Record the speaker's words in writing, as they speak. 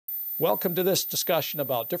Welcome to this discussion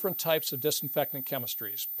about different types of disinfectant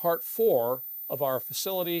chemistries, part 4 of our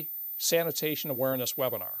Facility Sanitation Awareness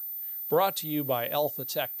webinar, brought to you by Alpha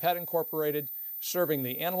Tech Pet Incorporated, serving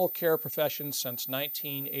the animal care profession since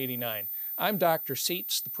 1989. I'm Dr.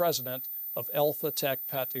 Seitz, the president of Alpha Tech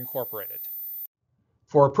Pet Incorporated.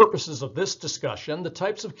 For purposes of this discussion, the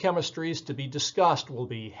types of chemistries to be discussed will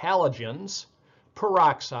be halogens,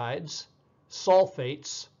 peroxides,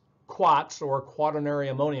 sulfates, quats or quaternary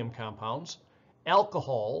ammonium compounds,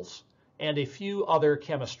 alcohols, and a few other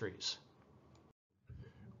chemistries.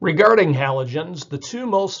 Regarding halogens, the two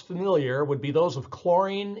most familiar would be those of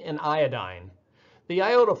chlorine and iodine. The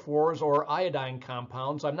iodophores or iodine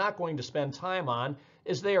compounds I'm not going to spend time on,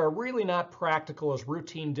 as they are really not practical as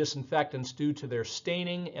routine disinfectants due to their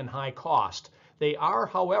staining and high cost. They are,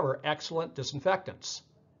 however, excellent disinfectants.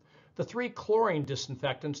 The three chlorine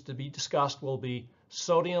disinfectants to be discussed will be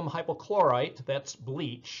sodium hypochlorite, that's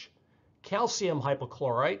bleach, calcium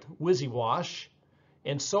hypochlorite, Wysiwash,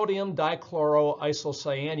 and sodium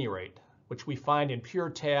dichloroisocyanurate, which we find in pure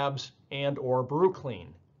tabs and or BrewClean.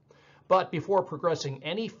 But before progressing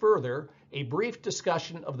any further, a brief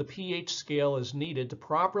discussion of the pH scale is needed to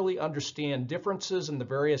properly understand differences in the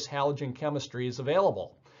various halogen chemistries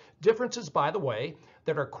available. Differences, by the way,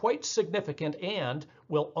 that are quite significant and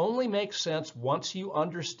will only make sense once you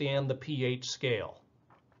understand the pH scale.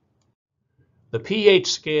 The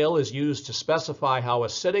pH scale is used to specify how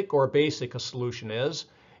acidic or basic a solution is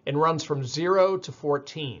and runs from 0 to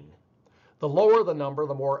 14. The lower the number,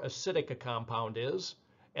 the more acidic a compound is,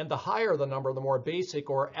 and the higher the number, the more basic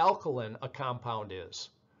or alkaline a compound is.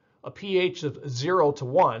 A pH of 0 to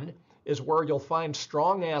 1 is where you'll find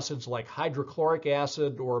strong acids like hydrochloric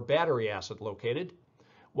acid or battery acid located,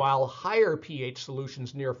 while higher pH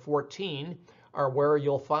solutions near 14 are where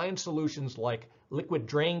you'll find solutions like liquid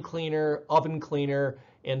drain cleaner, oven cleaner,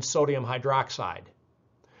 and sodium hydroxide.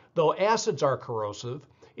 Though acids are corrosive,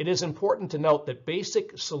 it is important to note that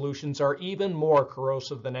basic solutions are even more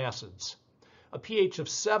corrosive than acids. A pH of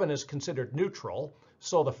 7 is considered neutral,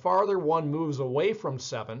 so the farther one moves away from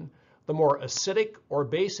 7, the more acidic or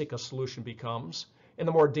basic a solution becomes, and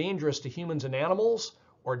the more dangerous to humans and animals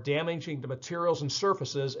or damaging to materials and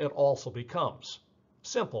surfaces it also becomes.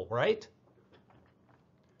 Simple, right?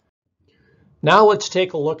 Now let's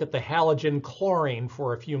take a look at the halogen chlorine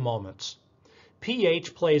for a few moments.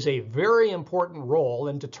 pH plays a very important role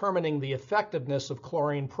in determining the effectiveness of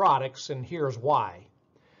chlorine products, and here's why.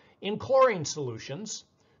 In chlorine solutions,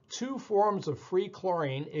 two forms of free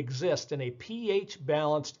chlorine exist in a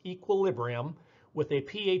pH-balanced equilibrium, with a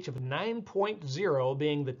pH of 9.0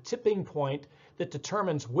 being the tipping point that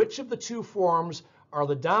determines which of the two forms are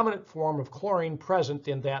the dominant form of chlorine present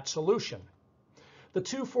in that solution. The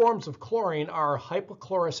two forms of chlorine are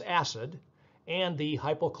hypochlorous acid and the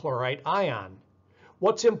hypochlorite ion.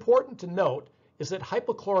 What's important to note is that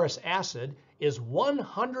hypochlorous acid is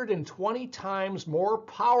 120 times more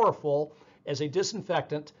powerful as a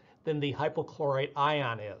disinfectant than the hypochlorite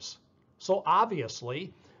ion is. So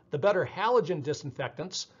obviously, the better halogen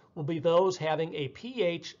disinfectants will be those having a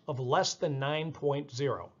pH of less than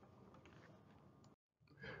 9.0.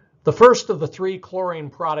 The first of the three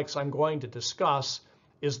chlorine products I'm going to discuss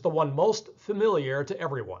is the one most familiar to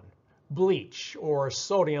everyone, bleach or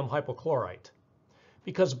sodium hypochlorite.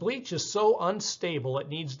 Because bleach is so unstable, it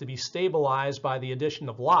needs to be stabilized by the addition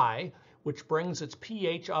of lye, which brings its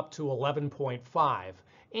pH up to 11.5.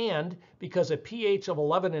 And because a pH of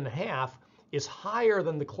 11.5 is higher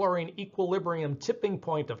than the chlorine equilibrium tipping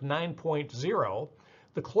point of 9.0,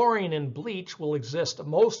 the chlorine in bleach will exist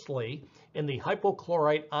mostly in the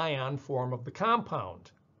hypochlorite ion form of the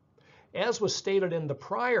compound. As was stated in the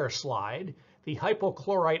prior slide, the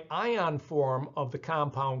hypochlorite ion form of the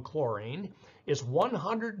compound chlorine is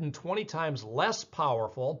 120 times less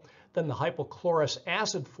powerful than the hypochlorous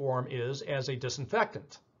acid form is as a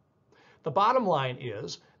disinfectant. The bottom line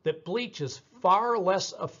is that bleach is far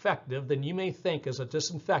less effective than you may think as a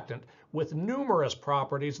disinfectant, with numerous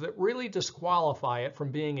properties that really disqualify it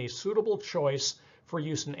from being a suitable choice for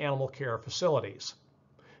use in animal care facilities.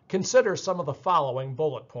 Consider some of the following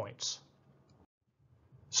bullet points.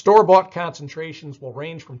 Store-bought concentrations will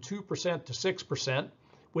range from 2% to 6%,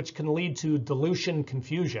 which can lead to dilution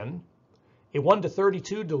confusion. A 1 to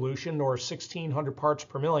 32 dilution, or 1,600 parts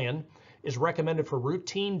per million, is recommended for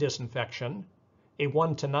routine disinfection. A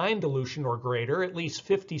 1 to 9 dilution or greater, at least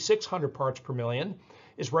 5,600 parts per million,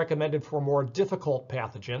 is recommended for more difficult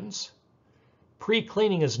pathogens.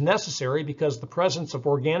 Pre-cleaning is necessary because the presence of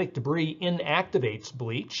organic debris inactivates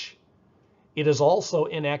bleach. It is also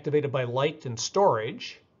inactivated by light and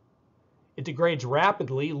storage. It degrades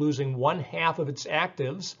rapidly, losing 1/2 of its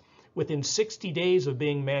actives within 60 days of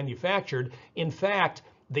being manufactured. In fact,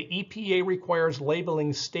 the EPA requires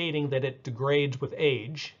labeling stating that it degrades with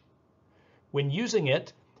age. When using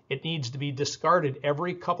it, it needs to be discarded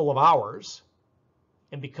every couple of hours.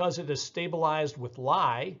 And because it is stabilized with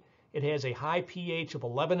lye, it has a high pH of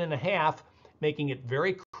 11.5, making it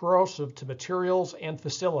very corrosive to materials and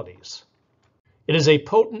facilities. It is a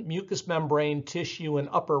potent mucous membrane, tissue, and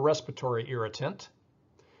upper respiratory irritant.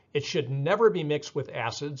 It should never be mixed with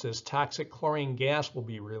acids, as toxic chlorine gas will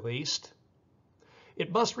be released.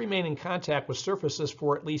 It must remain in contact with surfaces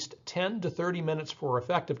for at least 10 to 30 minutes for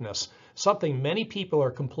effectiveness, something many people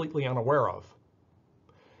are completely unaware of.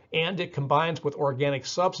 And it combines with organic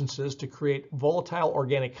substances to create volatile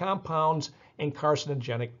organic compounds and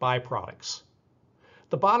carcinogenic byproducts.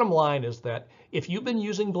 The bottom line is that if you've been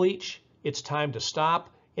using bleach, it's time to stop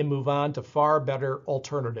and move on to far better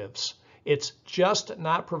alternatives. It's just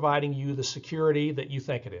not providing you the security that you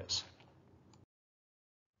think it is.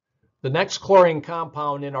 The next chlorine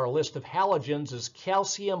compound in our list of halogens is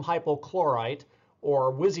calcium hypochlorite,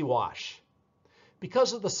 or Wysiwash.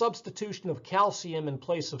 Because of the substitution of calcium in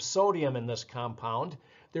place of sodium in this compound,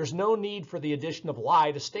 there's no need for the addition of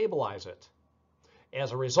lye to stabilize it.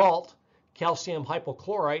 As a result, calcium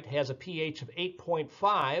hypochlorite has a pH of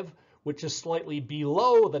 8.5, which is slightly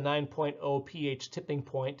below the 9.0 pH tipping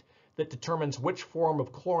point that determines which form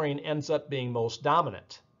of chlorine ends up being most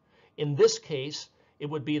dominant. In this case, it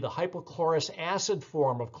would be the hypochlorous acid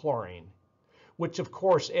form of chlorine, which of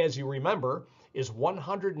course, as you remember, is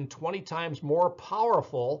 120 times more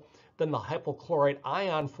powerful than the hypochlorite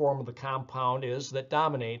ion form of the compound is that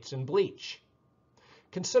dominates in bleach.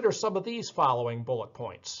 Consider some of these following bullet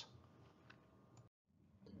points.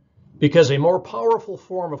 Because a more powerful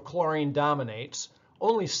form of chlorine dominates,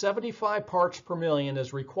 only 75 parts per million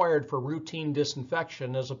is required for routine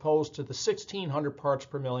disinfection as opposed to the 1,600 parts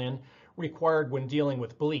per million required when dealing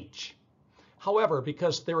with bleach. However,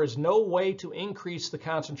 because there is no way to increase the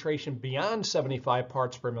concentration beyond 75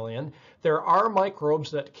 parts per million, there are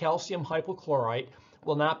microbes that calcium hypochlorite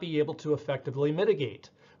will not be able to effectively mitigate.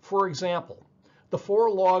 For example, the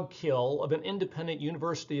 4-log kill of an independent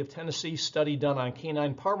University of Tennessee study done on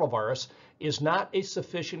canine parvovirus is not a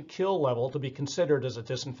sufficient kill level to be considered as a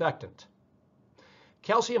disinfectant.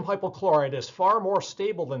 Calcium hypochlorite is far more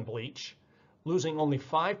stable than bleach, losing only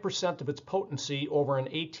 5% of its potency over an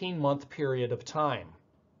 18-month period of time.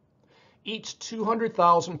 Each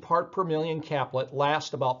 200,000 part per million caplet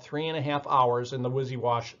lasts about 3.5 hours in the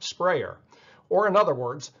Wysiwash sprayer, or in other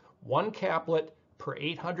words, 1 caplet per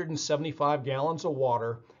 875 gallons of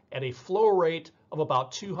water at a flow rate of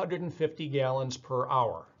about 250 gallons per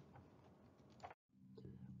hour.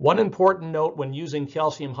 One important note when using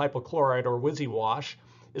calcium hypochlorite or Wysiwash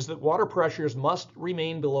is that water pressures must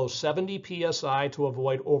remain below 70 psi to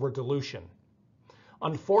avoid overdilution.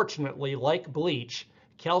 Unfortunately, like bleach,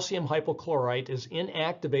 calcium hypochlorite is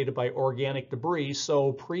inactivated by organic debris,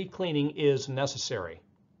 so pre-cleaning is necessary.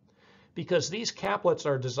 Because these caplets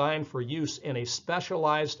are designed for use in a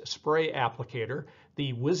specialized spray applicator,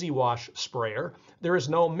 the Wysiwash sprayer, there is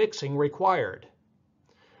no mixing required.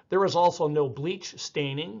 There is also no bleach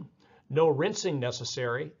staining, no rinsing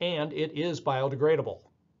necessary, and it is biodegradable.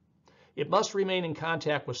 It must remain in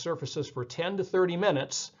contact with surfaces for 10 to 30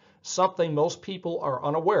 minutes, something most people are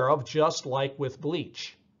unaware of, just like with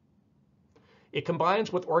bleach. It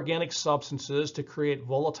combines with organic substances to create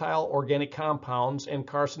volatile organic compounds and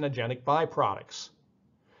carcinogenic byproducts.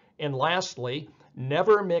 And lastly,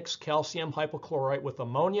 never mix calcium hypochlorite with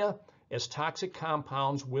ammonia, as toxic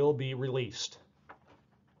compounds will be released.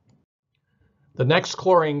 The next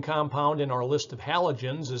chlorine compound in our list of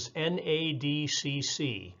halogens is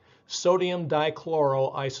NADCC, sodium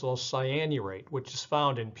dichloroisocyanurate, which is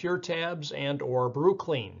found in Pure Tabs and or Brew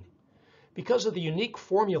Clean. Because of the unique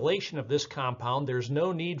formulation of this compound, there's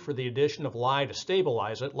no need for the addition of lye to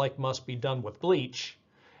stabilize it like must be done with bleach,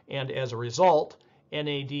 and as a result,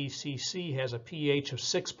 NADCC has a pH of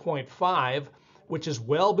 6.5, which is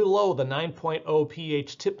well below the 9.0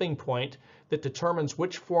 pH tipping point that determines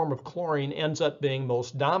which form of chlorine ends up being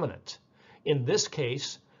most dominant. In this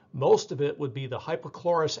case, most of it would be the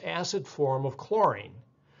hypochlorous acid form of chlorine,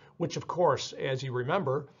 which of course, as you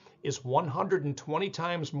remember, is 120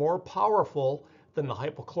 times more powerful than the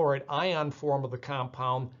hypochlorite ion form of the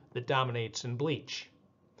compound that dominates in bleach.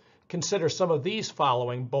 Consider some of these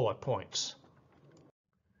following bullet points.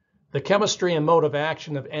 The chemistry and mode of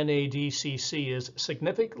action of NADCC is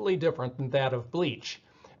significantly different than that of bleach,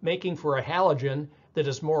 making for a halogen that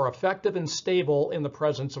is more effective and stable in the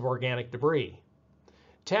presence of organic debris.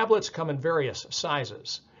 Tablets come in various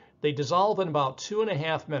sizes. They dissolve in about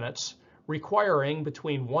 2.5 minutes, requiring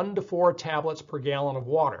between 1 to 4 tablets per gallon of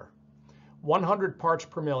water. 100 parts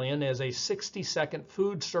per million as a 60-second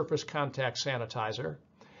food surface contact sanitizer,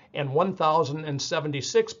 and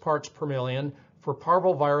 1,076 parts per million for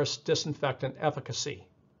parvovirus disinfectant efficacy.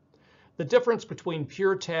 The difference between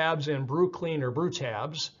pure tabs and brew clean or brew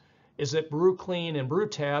tabs is that brew clean and brew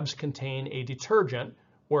tabs contain a detergent,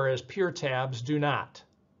 whereas pure tabs do not.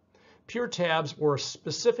 Pure tabs were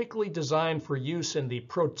specifically designed for use in the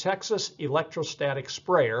Protexus electrostatic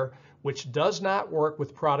sprayer, which does not work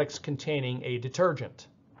with products containing a detergent.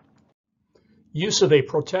 Use of a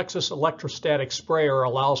Protexus electrostatic sprayer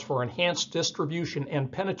allows for enhanced distribution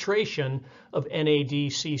and penetration of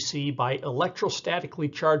NADCC by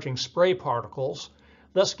electrostatically charging spray particles,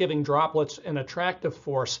 thus giving droplets an attractive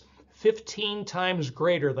force 15 times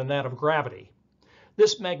greater than that of gravity.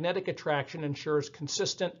 This magnetic attraction ensures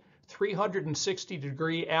consistent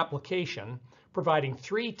 360-degree application, providing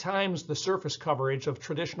 3 times the surface coverage of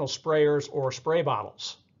traditional sprayers or spray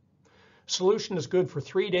bottles. Solution is good for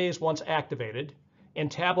 3 days once activated, and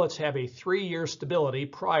tablets have a 3-year stability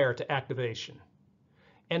prior to activation.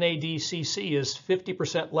 NADCC is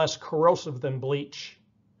 50% less corrosive than bleach.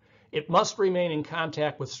 It must remain in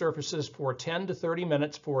contact with surfaces for 10 to 30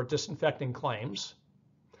 minutes for disinfecting claims,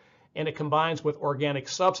 and it combines with organic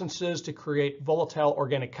substances to create volatile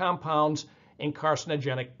organic compounds and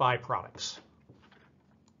carcinogenic byproducts.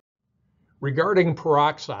 Regarding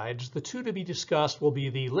peroxides, the two to be discussed will be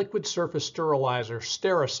the liquid surface sterilizer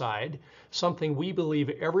Stericyde, something we believe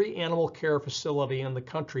every animal care facility in the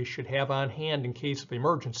country should have on hand in case of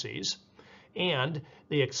emergencies, and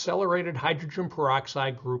the accelerated hydrogen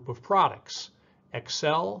peroxide group of products,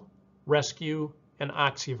 Excel, Rescue, and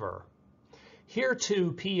Oxyver. Here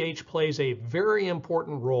too, pH plays a very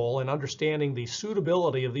important role in understanding the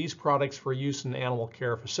suitability of these products for use in animal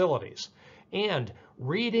care facilities. And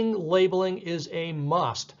reading labeling is a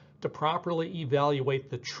must to properly evaluate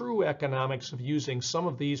the true economics of using some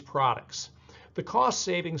of these products. The cost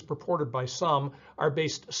savings purported by some are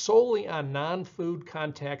based solely on non-food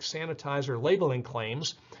contact sanitizer labeling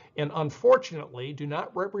claims, and unfortunately do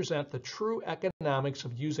not represent the true economics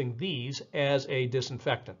of using these as a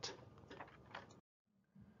disinfectant.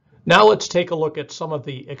 Now let's take a look at some of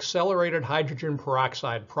the accelerated hydrogen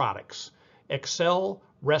peroxide products, Excel,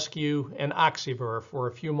 Rescue, and Oxyver, for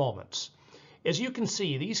a few moments. As you can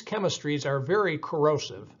see, these chemistries are very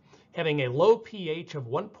corrosive, having a low pH of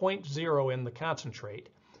 1.0 in the concentrate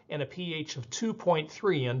and a pH of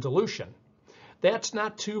 2.3 in dilution. That's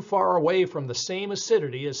not too far away from the same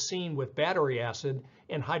acidity as seen with battery acid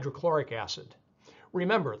and hydrochloric acid.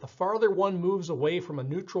 Remember, the farther one moves away from a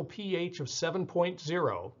neutral pH of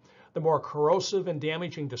 7.0, the more corrosive and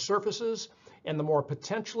damaging to surfaces, and the more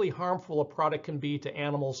potentially harmful a product can be to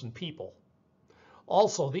animals and people.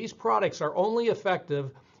 Also, these products are only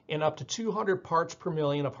effective in up to 200 parts per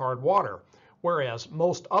million of hard water, whereas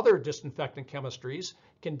most other disinfectant chemistries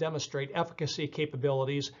can demonstrate efficacy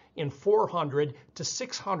capabilities in 400 to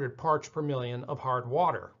 600 parts per million of hard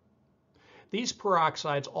water. These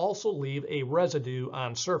peroxides also leave a residue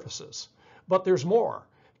on surfaces. But there's more.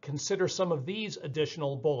 Consider some of these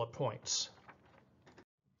additional bullet points.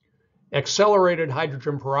 Accelerated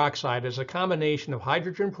hydrogen peroxide is a combination of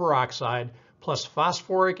hydrogen peroxide plus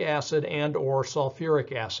phosphoric acid and/or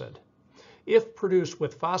sulfuric acid. If produced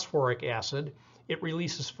with phosphoric acid, it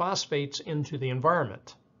releases phosphates into the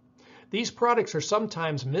environment. These products are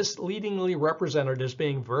sometimes misleadingly represented as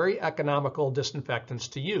being very economical disinfectants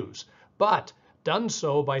to use, but done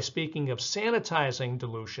so by speaking of sanitizing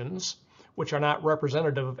dilutions, which are not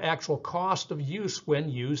representative of actual cost of use when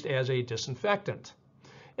used as a disinfectant.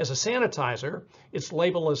 As a sanitizer, its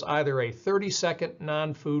label is either a 30-second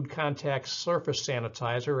non-food contact surface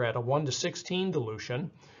sanitizer at a 1 to 16 dilution,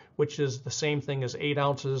 which is the same thing as 8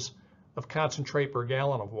 ounces of concentrate per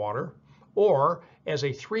gallon of water, or as a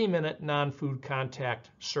 3-minute non-food contact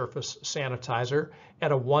surface sanitizer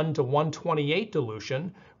at a 1 to 128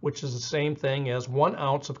 dilution, which is the same thing as 1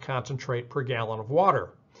 ounce of concentrate per gallon of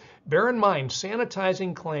water. Bear in mind,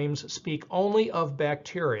 sanitizing claims speak only of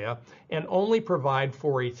bacteria and only provide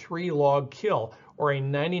for a 3-log kill, or a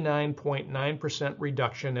 99.9%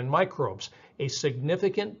 reduction in microbes, a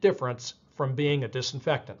significant difference from being a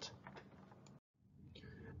disinfectant.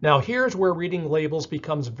 Now here's where reading labels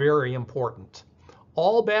becomes very important.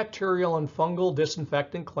 All bacterial and fungal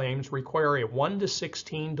disinfectant claims require a 1 to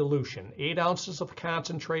 16 dilution, 8 ounces of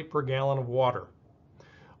concentrate per gallon of water.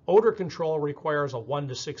 Odor control requires a 1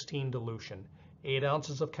 to 16 dilution, 8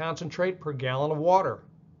 ounces of concentrate per gallon of water.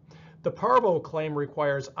 The parvo claim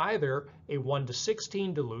requires either a 1 to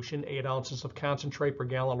 16 dilution, 8 ounces of concentrate per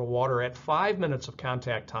gallon of water at 5 minutes of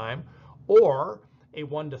contact time, or a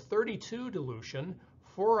 1:32 dilution,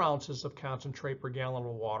 4 ounces of concentrate per gallon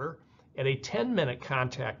of water at a 10-minute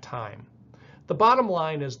contact time. The bottom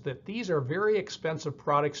line is that these are very expensive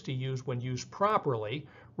products to use when used properly,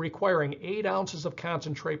 requiring 8 ounces of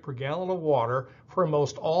concentrate per gallon of water for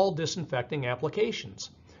most all disinfecting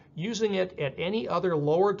applications. Using it at any other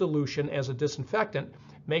lower dilution as a disinfectant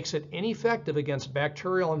makes it ineffective against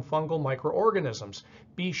bacterial and fungal microorganisms.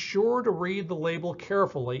 Be sure to read the label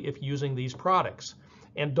carefully if using these products.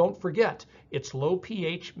 And don't forget, its low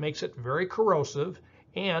pH makes it very corrosive,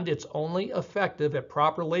 and it's only effective at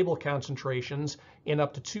proper label concentrations in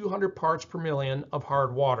up to 200 parts per million of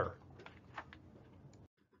hard water.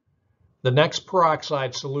 The next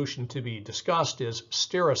peroxide solution to be discussed is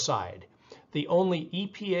Stericyde, the only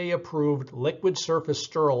EPA-approved liquid surface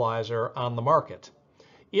sterilizer on the market.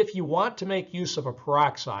 If you want to make use of a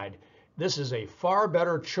peroxide, this is a far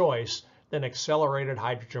better choice than accelerated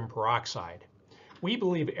hydrogen peroxide. We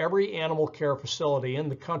believe every animal care facility in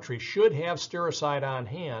the country should have Stericyde on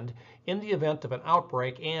hand in the event of an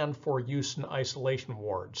outbreak and for use in isolation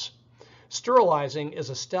wards. Sterilizing is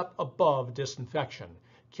a step above disinfection,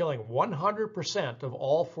 killing 100% of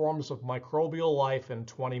all forms of microbial life in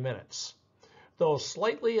 20 minutes. Though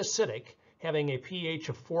slightly acidic, having a pH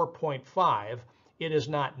of 4.5, it is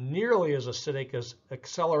not nearly as acidic as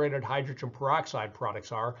accelerated hydrogen peroxide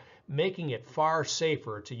products are, making it far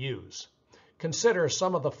safer to use. Consider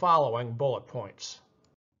some of the following bullet points.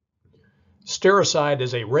 Stericyde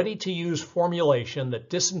is a ready-to-use formulation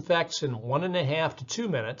that disinfects in 1.5 to 2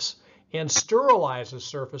 minutes and sterilizes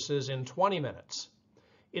surfaces in 20 minutes.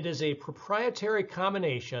 It is a proprietary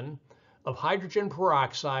combination of hydrogen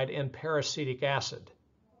peroxide and peracetic acid.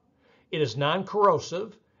 It is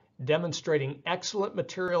non-corrosive, demonstrating excellent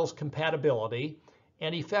materials compatibility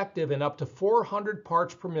and effective in up to 400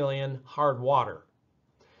 parts per million hard water.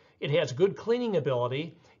 It has good cleaning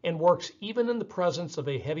ability and works even in the presence of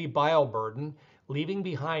a heavy bile burden, leaving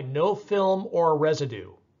behind no film or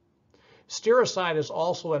residue. Stericyde is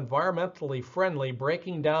also environmentally friendly,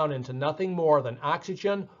 breaking down into nothing more than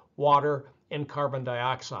oxygen, water, and carbon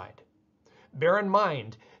dioxide. Bear in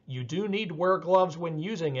mind, you do need to wear gloves when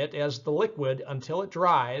using it, as the liquid, until it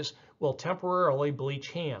dries, will temporarily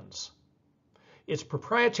bleach hands. Its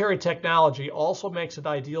proprietary technology also makes it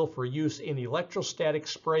ideal for use in electrostatic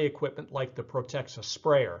spray equipment like the Protexis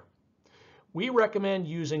sprayer. We recommend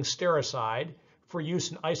using Stericyde for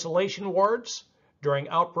use in isolation wards, during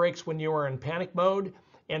outbreaks when you are in panic mode,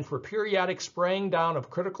 and for periodic spraying down of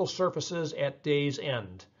critical surfaces at day's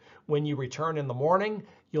end. When you return in the morning,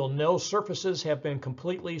 you'll know surfaces have been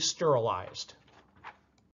completely sterilized.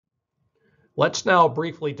 Let's now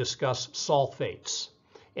briefly discuss sulfates.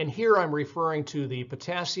 And here I'm referring to the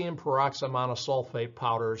potassium peroxymonosulfate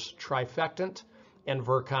powders Trifectant and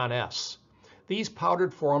Virkon S. These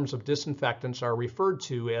powdered forms of disinfectants are referred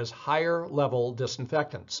to as higher level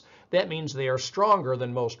disinfectants. That means they are stronger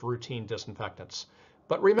than most routine disinfectants.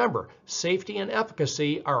 But remember, safety and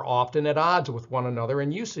efficacy are often at odds with one another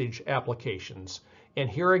in usage applications. And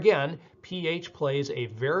here again, pH plays a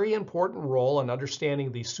very important role in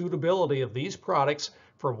understanding the suitability of these products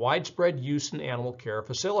for widespread use in animal care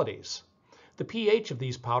facilities. The pH of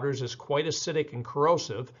these powders is quite acidic and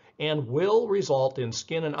corrosive and will result in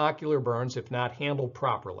skin and ocular burns if not handled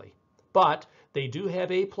properly. But they do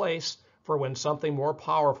have a place for when something more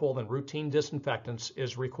powerful than routine disinfectants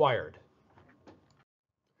is required.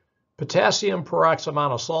 Potassium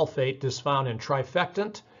peroxymonosulfate is found in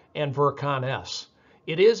Trifectant and Virkon S.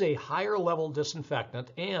 It is a higher level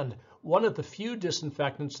disinfectant and one of the few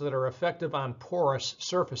disinfectants that are effective on porous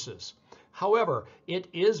surfaces. However, it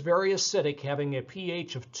is very acidic, having a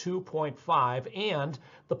pH of 2.5, and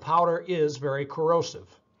the powder is very corrosive.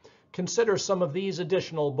 Consider some of these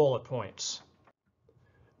additional bullet points.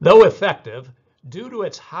 Though effective, due to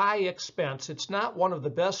its high expense, it's not one of the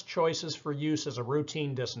best choices for use as a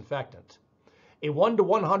routine disinfectant. A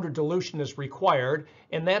 1:100 dilution is required,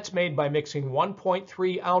 and that's made by mixing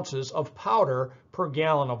 1.3 ounces of powder per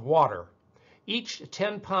gallon of water. Each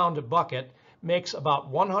 10-pound bucket makes about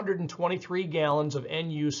 123 gallons of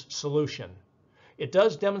end-use solution. It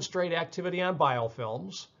does demonstrate activity on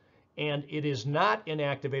biofilms, and it is not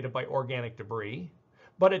inactivated by organic debris,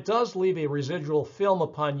 but it does leave a residual film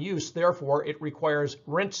upon use, therefore it requires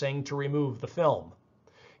rinsing to remove the film.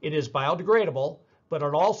 It is biodegradable, but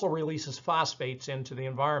it also releases phosphates into the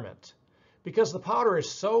environment. Because the powder is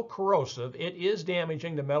so corrosive, it is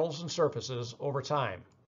damaging to metals and surfaces over time.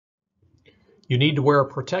 You need to wear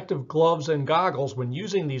protective gloves and goggles when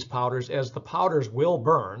using these powders, as the powders will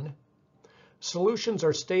burn. Solutions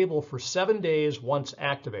are stable for 7 days once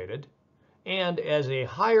activated, And as a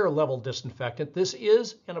higher level disinfectant, this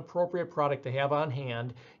is an appropriate product to have on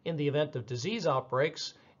hand in the event of disease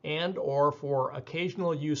outbreaks and or for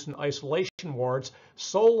occasional use in isolation wards,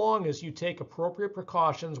 so long as you take appropriate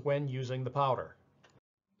precautions when using the powder.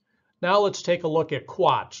 Now let's take a look at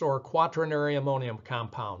quats, or quaternary ammonium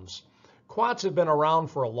compounds. Quats have been around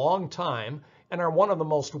for a long time and are one of the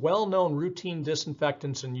most well-known routine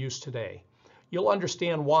disinfectants in use today. You'll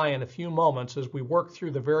understand why in a few moments as we work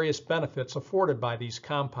through the various benefits afforded by these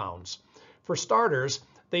compounds. For starters,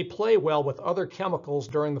 they play well with other chemicals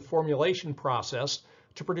during the formulation process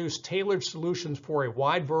to produce tailored solutions for a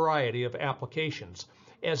wide variety of applications.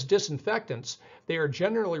 As disinfectants, they are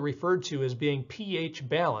generally referred to as being pH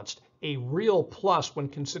balanced, a real plus when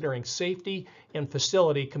considering safety and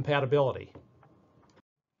facility compatibility.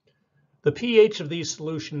 The pH of these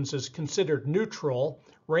solutions is considered neutral,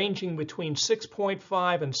 ranging between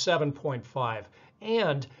 6.5 and 7.5,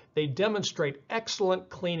 and they demonstrate excellent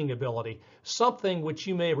cleaning ability, something which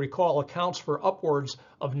you may recall accounts for upwards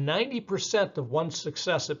of 90% of one's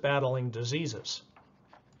success at battling diseases.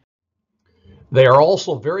 They are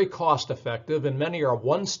also very cost effective, and many are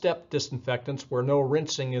one-step disinfectants where no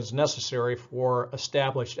rinsing is necessary for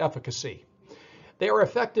established efficacy. They are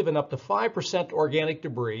effective in up to 5% organic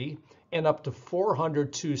debris and up to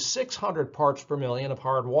 400 to 600 parts per million of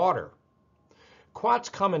hard water. Quats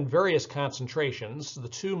come in various concentrations, the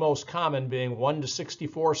two most common being 1 to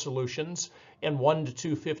 64 solutions and 1 to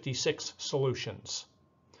 256 solutions.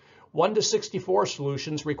 1 to 64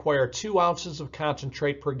 solutions require 2 ounces of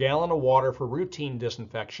concentrate per gallon of water for routine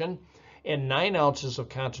disinfection and 9 ounces of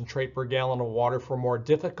concentrate per gallon of water for more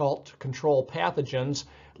difficult to control pathogens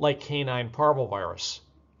like canine parvovirus.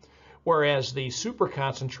 Whereas the super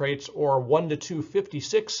concentrates, or 1 to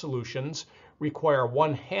 256 solutions, require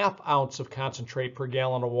 1/2 ounce of concentrate per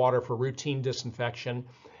gallon of water for routine disinfection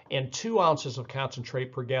and 2 ounces of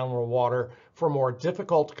concentrate per gallon of water for more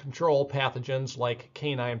difficult to control pathogens like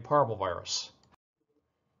canine parvovirus.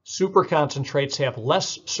 Super concentrates have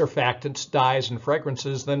less surfactants, dyes, and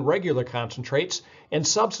fragrances than regular concentrates, and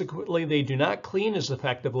subsequently they do not clean as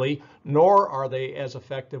effectively, nor are they as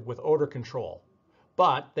effective with odor control.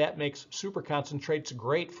 But that makes super concentrates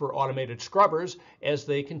great for automated scrubbers as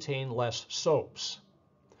they contain less soaps.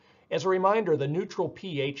 As a reminder, the neutral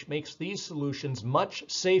pH makes these solutions much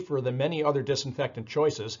safer than many other disinfectant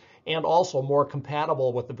choices and also more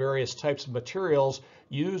compatible with the various types of materials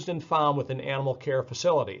used and found within animal care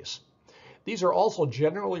facilities. These are also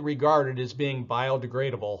generally regarded as being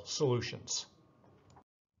biodegradable solutions.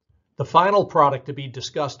 The final product to be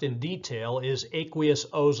discussed in detail is aqueous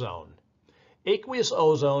ozone. Aqueous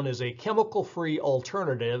ozone is a chemical-free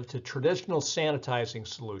alternative to traditional sanitizing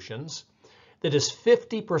solutions that is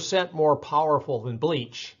 50% more powerful than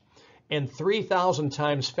bleach and 3,000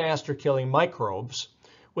 times faster killing microbes,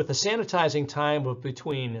 with a sanitizing time of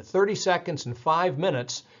between 30 seconds and 5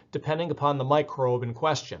 minutes, depending upon the microbe in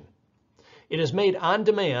question. It is made on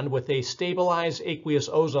demand with a stabilized aqueous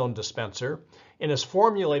ozone dispenser and is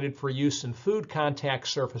formulated for use in food contact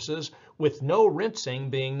surfaces with no rinsing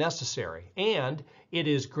being necessary, and it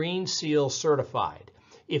is Green Seal certified.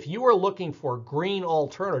 If you are looking for green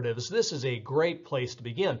alternatives, this is a great place to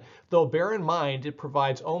begin, though bear in mind it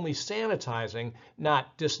provides only sanitizing,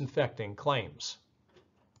 not disinfecting claims.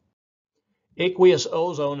 Aqueous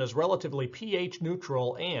ozone is relatively pH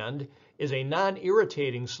neutral and is a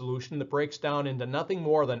non-irritating solution that breaks down into nothing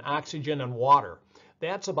more than oxygen and water.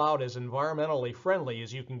 That's about as environmentally friendly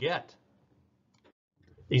as you can get.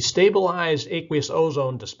 The stabilized aqueous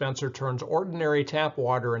ozone dispenser turns ordinary tap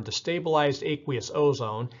water into stabilized aqueous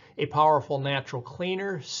ozone, a powerful natural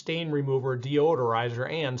cleaner, stain remover, deodorizer,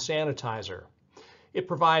 and sanitizer. It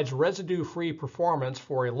provides residue-free performance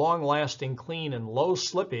for a long-lasting clean and low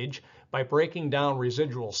slippage by breaking down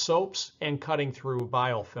residual soaps and cutting through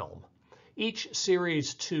biofilm. Each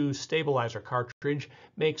Series 2 stabilizer cartridge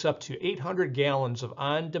makes up to 800 gallons of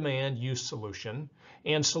on-demand use solution,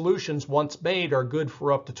 and solutions once made are good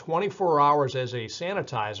for up to 24 hours as a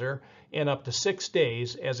sanitizer and up to 6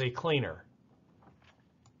 days as a cleaner.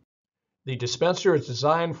 The dispenser is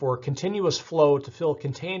designed for continuous flow to fill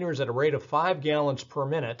containers at a rate of 5 gallons per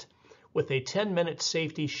minute with a 10-minute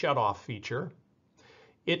safety shutoff feature.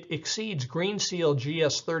 It exceeds Green Seal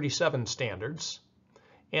GS37 standards,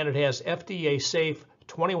 and it has FDA safe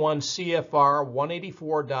 21 CFR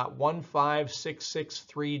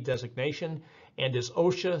 184.15663 designation and is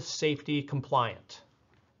OSHA safety compliant.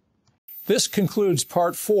 This concludes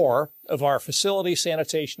part 4 of our Facility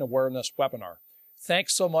Sanitation Awareness webinar.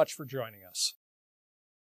 Thanks so much for joining us.